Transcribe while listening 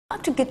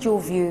like to get your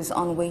views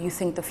on where you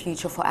think the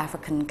future for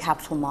African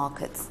capital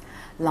markets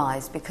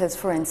lies, because,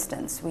 for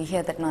instance, we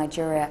hear that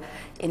Nigeria,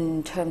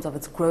 in terms of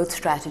its growth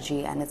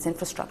strategy and its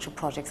infrastructure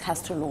projects,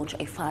 has to launch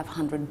a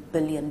 $500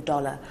 billion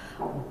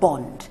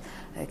bond.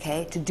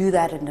 Okay, to do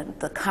that in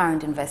the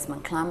current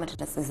investment climate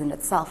is in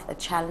itself a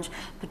challenge,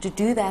 but to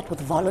do that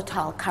with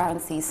volatile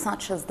currencies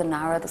such as the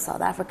Naira, the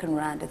South African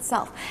Rand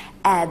itself,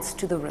 adds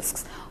to the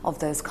risks of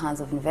those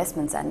kinds of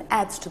investments and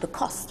adds to the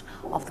cost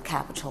of the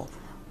capital.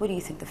 Where do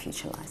you think the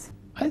future lies?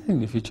 I think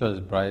the future is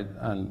bright,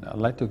 and I'd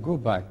like to go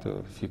back to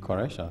a few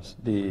corrections.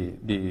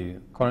 The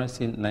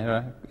currency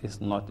Naira is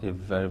not a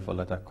very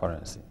volatile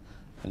currency.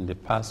 In the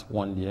past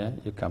 1 year,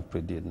 you can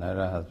predict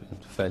Naira has been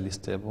fairly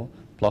stable,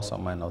 plus or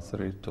minus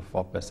 3 to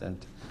 4%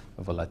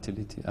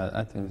 volatility.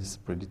 I think it's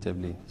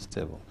predictably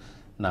stable.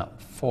 Now,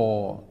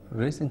 for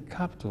raising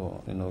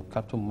capital,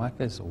 capital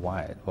markets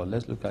wide, or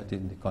let's look at it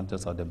in the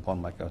context of the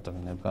bond market we're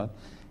talking about,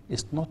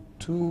 it's not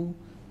too.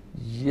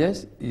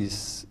 Yes,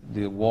 is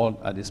the world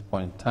at this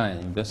point in time,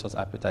 investors'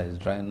 appetite is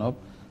drying up,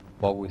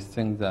 but we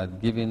think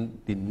that given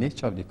the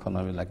nature of the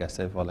economy, like I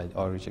said, for like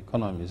oil-rich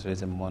economies,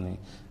 raising money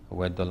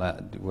where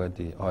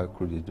the oil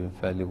crude is doing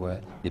fairly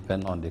well,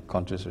 depend on the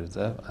country's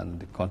reserve and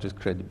the country's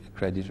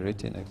credit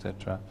rating,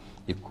 etc.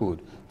 It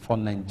could. For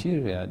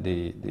Nigeria,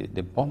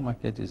 the bond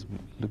market is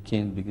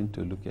beginning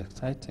to look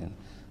exciting.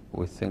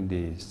 We think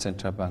the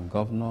central bank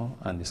governor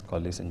and his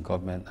colleagues in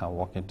government are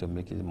working to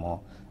make it more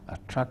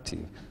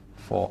attractive.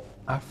 For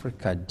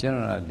Africa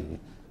generally,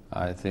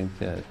 I think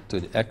to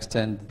the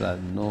extent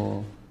that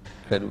no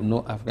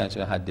African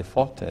nation had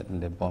defaulted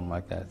in the bond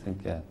market, I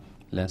think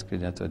lends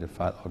credence to the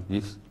fact, or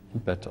gives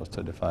impetus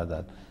to the fact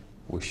that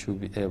we should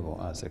be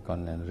able as a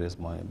continent to raise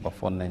money. But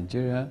for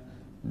Nigeria,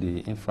 the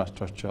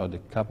infrastructure, the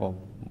capital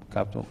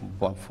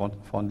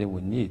funding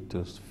we need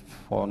to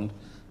fund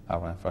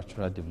our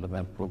infrastructural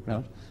development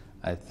programs,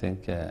 I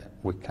think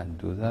we can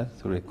do that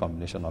through a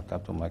combination of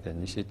capital market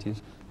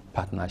initiatives,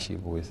 partnership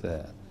with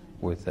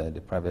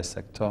the private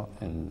sector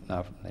in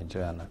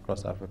Nigeria and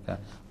across Africa.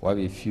 We have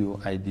a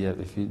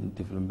few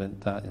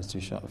developmental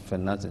institutions,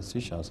 finance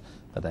institutions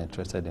that are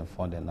interested in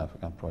funding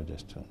African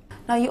projects too.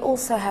 Now, you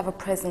also have a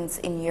presence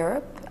in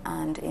Europe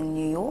and in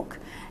New York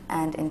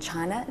and in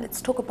China.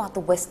 Let's talk about the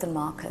Western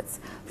markets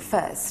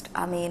first.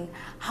 I mean,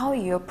 how are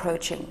you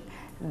approaching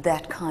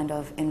that kind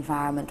of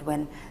environment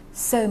when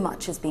so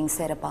much is being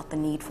said about the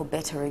need for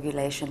better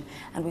regulation,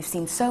 and we've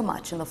seen so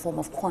much in the form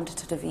of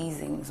quantitative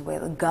easings where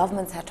the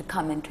governments had to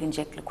come in to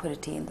inject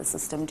liquidity in the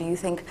system? Do you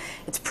think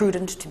it's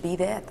prudent to be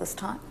there at this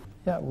time?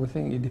 Yeah, we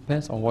think it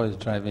depends on what is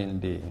driving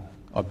the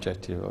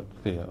objective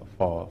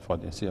for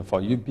the institution.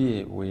 For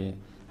UBA, we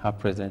have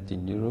presence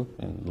in Europe,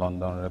 in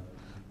London,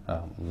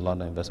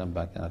 London Investment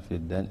Bank,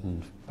 and then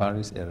in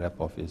Paris, a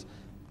rep office.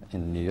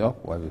 In New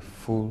York, we have a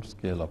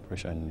full-scale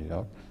operation in New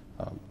York,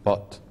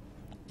 but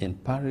in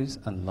Paris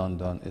and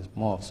London, it's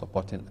more of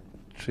supporting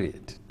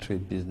trade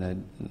business.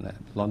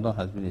 London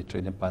has been a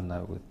trading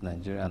partner with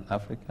Nigeria and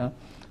Africa.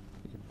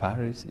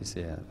 Paris is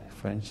a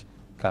French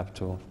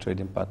capital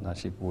trading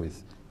partnership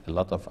with a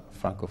lot of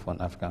Francophone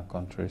African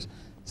countries.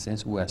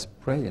 Since we are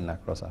spreading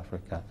across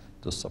Africa,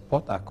 to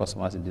support our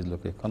customers in these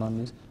local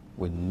economies,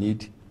 we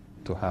need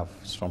to have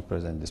strong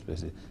presence in these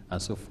places.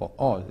 And so for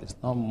us, it's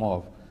not more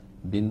of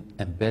being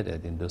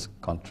embedded in those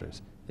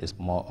countries. It's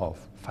more of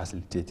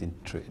facilitating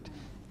trade.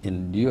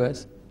 In the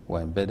U.S.,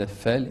 we're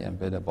fairly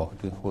embedded, but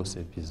doing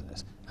wholesale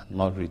business and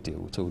not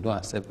retail. So we don't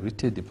accept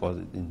retail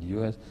deposits in the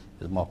U.S.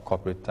 It's more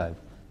corporate type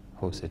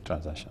wholesale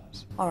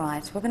transactions. All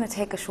right, we're going to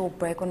take a short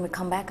break. When we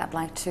come back, I'd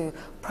like to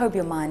probe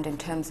your mind in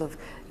terms of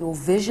your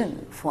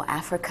vision for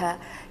Africa,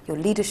 your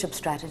leadership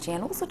strategy,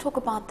 and also talk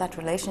about that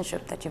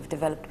relationship that you've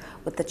developed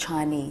with the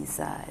Chinese.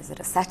 Is it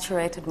a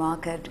saturated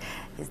market?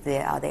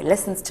 Are there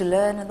lessons to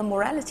learn, and the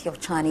morality of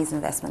Chinese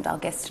investment? Our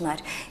guest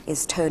tonight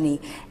is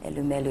Tony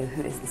Elumelu,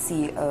 who is the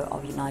CEO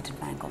of United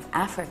Bank of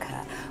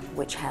Africa,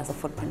 which has a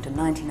footprint in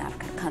 19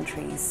 African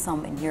countries,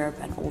 some in Europe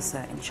and also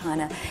in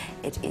China.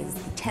 It is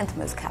the 10th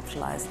most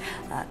capitalized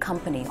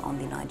company on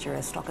the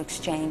Nigeria Stock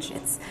Exchange.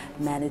 It's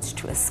managed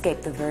to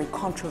escape the very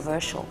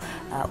controversial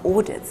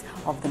audits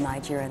of the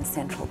Nigerian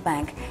Central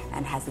Bank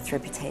and has its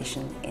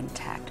reputation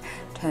intact.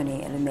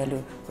 Tony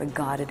Elumelu,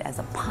 regarded as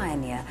a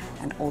pioneer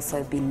and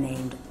also been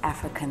named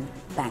African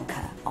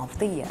Banker of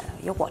the Year.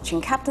 You're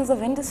watching Captains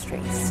of Industry.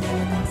 Stay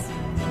with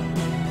us.